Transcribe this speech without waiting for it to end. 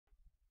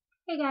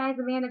Hey guys,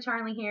 Amanda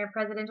Charlie here,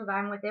 Presidential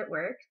Diamond with It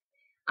Works.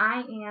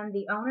 I am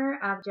the owner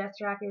of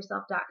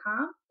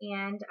JustWrapYourself.com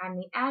and I'm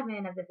the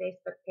admin of the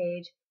Facebook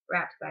page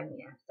Wrapped by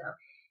Mia. So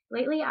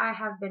lately I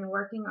have been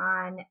working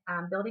on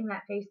building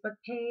that Facebook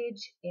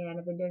page and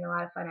I've been doing a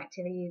lot of fun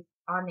activities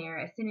on there.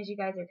 As soon as you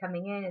guys are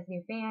coming in as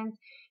new fans,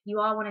 you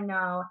all want to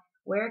know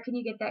where can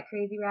you get that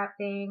Crazy Wrap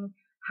Thing,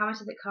 how much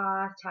does it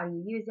cost, how do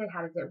you use it,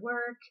 how does it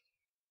work,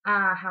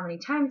 how many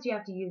times do you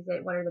have to use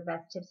it? What are the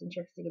best tips and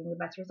tricks to getting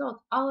the best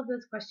results? All of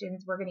those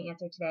questions we're going to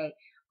answer today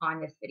on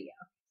this video.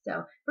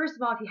 So first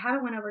of all, if you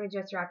haven't went over to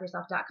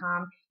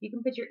justwrapyourself.com, you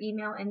can put your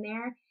email in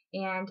there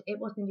and it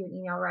will send you an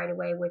email right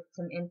away with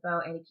some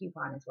info and a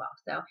coupon as well.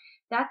 So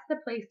that's the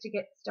place to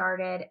get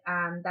started.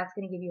 That's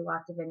going to give you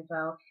lots of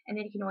info, and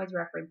then you can always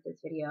reference this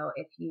video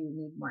if you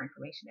need more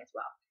information as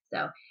well.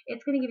 So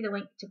it's going to give you the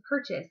link to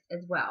purchase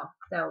as well.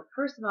 So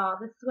first of all,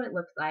 this is what it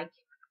looks like.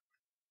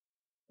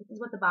 This is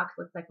what the box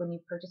looks like when you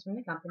purchase from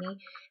the company,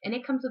 and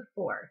it comes with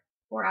four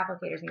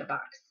applicators in the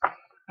box.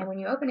 And when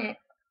you open it,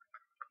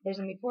 there's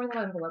going to be 4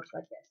 little envelopes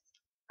like this.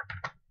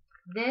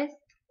 This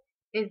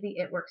is the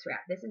It Works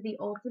wrap. This is the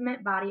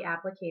ultimate body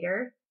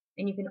applicator,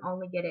 and you can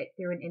only get it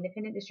through an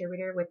independent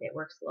distributor with It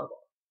Works logo.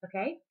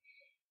 Okay?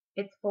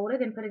 It's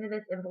folded and put into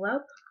this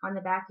envelope. On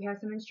the back, you have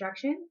some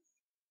instructions.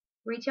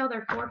 Retail,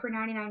 they're 4 for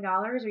 $99,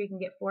 or you can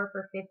get 4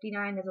 for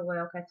 $59 as a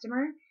loyal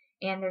customer,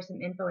 and there's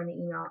some info in the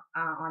email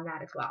on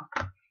that as well.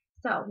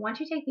 So once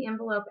you take the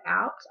envelope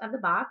out of the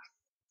box,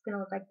 it's going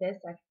to look like this.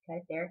 I can cut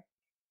it there.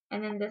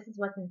 And then this is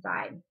what's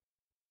inside.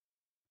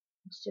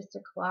 It's just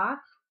a cloth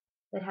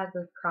that has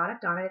the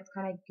product on it. It's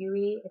kind of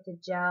gooey. It's a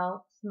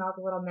gel. Smells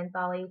a little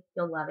mentholy.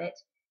 You'll love it.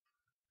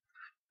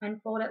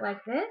 Unfold it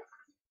like this.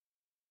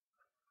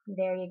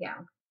 There you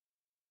go.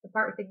 The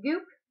part with the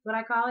goop, what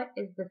I call it,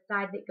 is the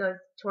side that goes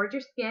towards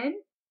your skin.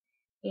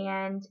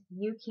 And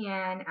you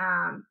can,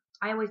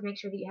 I always make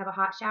sure that you have a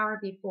hot shower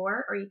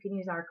before, or you can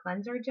use our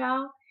cleanser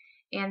gel.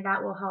 And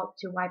that will help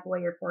to wipe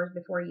away your pores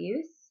before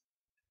use.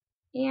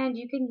 And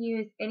you can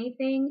use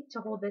anything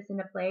to hold this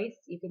into place.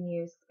 You can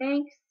use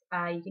Spanx,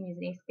 you can use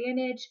an ace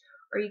bandage,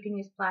 or you can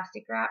use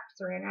plastic wrap,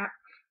 saran wrap.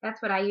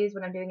 That's what I use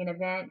when I'm doing an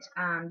event,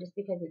 just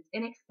because it's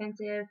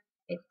inexpensive,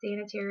 it's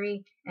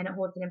sanitary, and it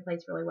holds it in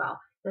place really well.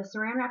 The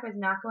saran wrap is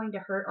not going to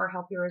hurt or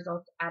help your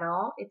results at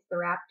all. It's the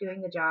wrap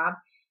doing the job.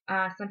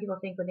 Some people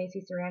think when they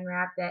see saran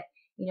wrap that,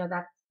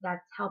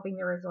 that's helping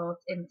the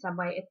results in some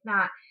way. It's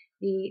not.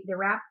 The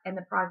wrap and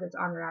the product that's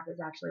on the wrap is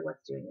actually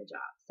what's doing the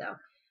job. So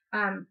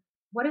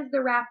what is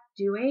the wrap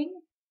doing?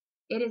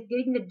 It is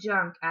getting the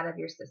junk out of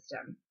your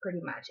system, pretty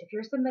much. If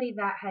you're somebody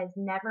that has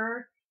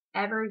never,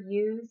 ever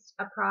used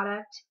a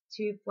product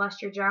to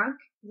flush your junk,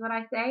 is what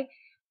I say,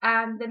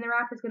 then the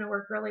wrap is going to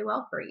work really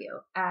well for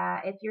you.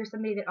 If you're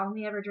somebody that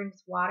only ever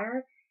drinks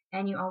water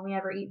and you only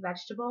ever eat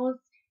vegetables,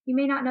 you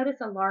may not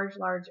notice a large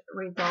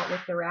result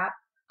with the wrap,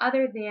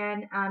 other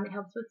than it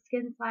helps with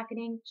skin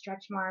slackening,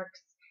 stretch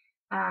marks,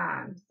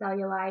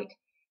 cellulite,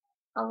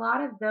 a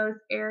lot of those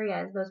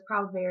areas, those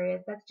problem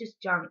areas, that's just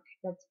junk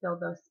that's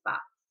filled those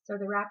spots. So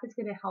the wrap is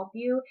going to help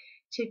you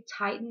to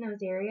tighten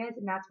those areas,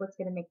 and that's what's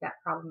going to make that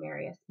problem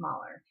area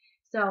smaller.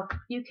 So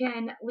you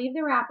can leave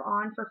the wrap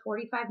on for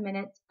 45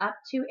 minutes up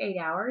to 8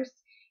 hours.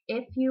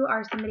 If you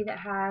are somebody that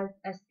has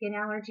a skin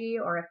allergy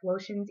or if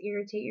lotions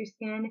irritate your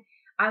skin,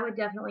 I would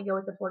definitely go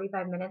with the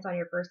 45 minutes on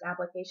your first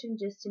application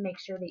just to make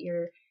sure that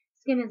your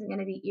skin isn't going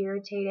to be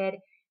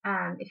irritated.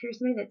 If you're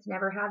somebody that's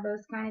never had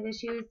those kind of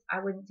issues,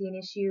 I wouldn't see an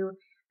issue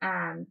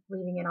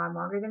leaving it on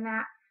longer than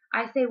that.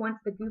 I say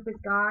once the goop is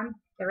gone,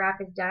 the wrap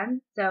is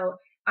done. So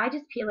I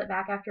just peel it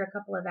back after a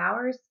couple of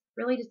hours.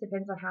 Really just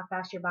depends on how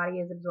fast your body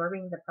is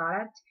absorbing the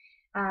product.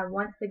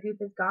 Once the goop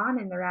is gone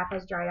and the wrap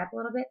has dried up a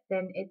little bit,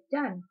 then it's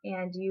done.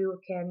 And you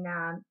can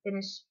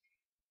finish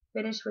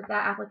with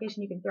that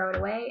application. You can throw it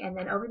away. And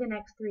then over the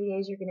next 3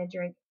 days, you're going to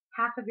drink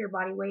half of your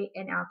body weight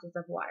in ounces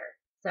of water.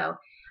 So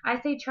I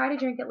say try to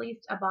drink at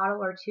least a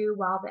bottle or 2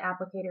 while the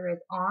applicator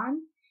is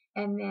on,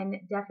 and then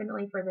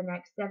definitely for the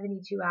next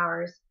 72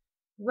 hours,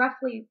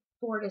 roughly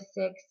 4 to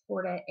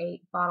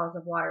 8 bottles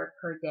of water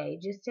per day,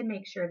 just to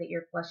make sure that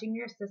you're flushing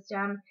your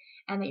system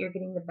and that you're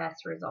getting the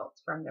best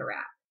results from the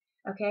wrap.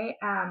 Okay.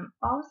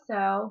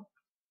 Also,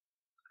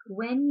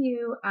 when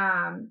you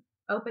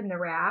open the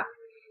wrap,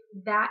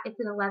 that it's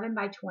an 11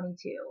 by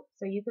 22,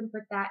 so you can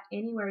put that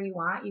anywhere you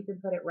want. You can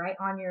put it right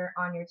on your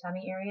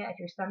tummy area if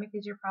your stomach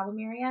is your problem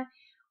area,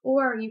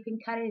 or you can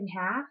cut it in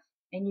half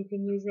and you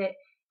can use it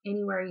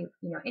anywhere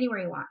anywhere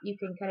you want. You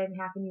can cut it in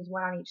half and use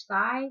 1 on each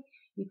side.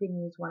 You can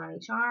use 1 on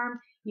each arm.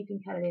 You can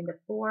cut it into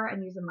 4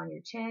 and use them on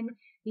your chin.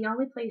 The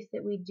only place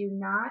that we do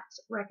not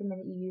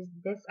recommend that you use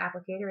this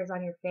applicator is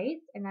on your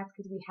face, and that's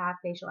because we have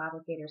facial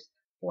applicators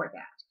for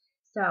that.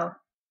 So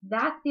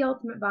that's the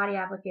ultimate body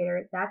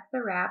applicator. That's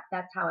the wrap.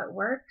 That's how it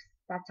works.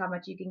 That's how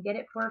much you can get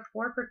it for.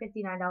 4 for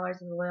 $59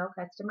 as a loyal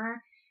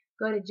customer.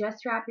 Go to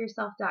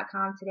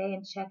justwrapyourself.com today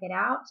and check it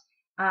out.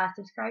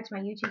 Subscribe to my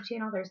YouTube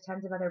channel. There's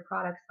tons of other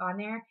products on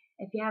there.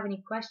 If you have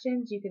any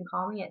questions, you can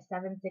call me at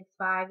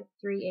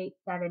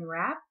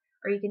 765-387-WRAP,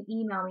 or you can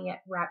email me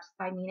at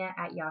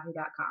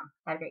wrapsbymina@yahoo.com.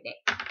 Have a great day.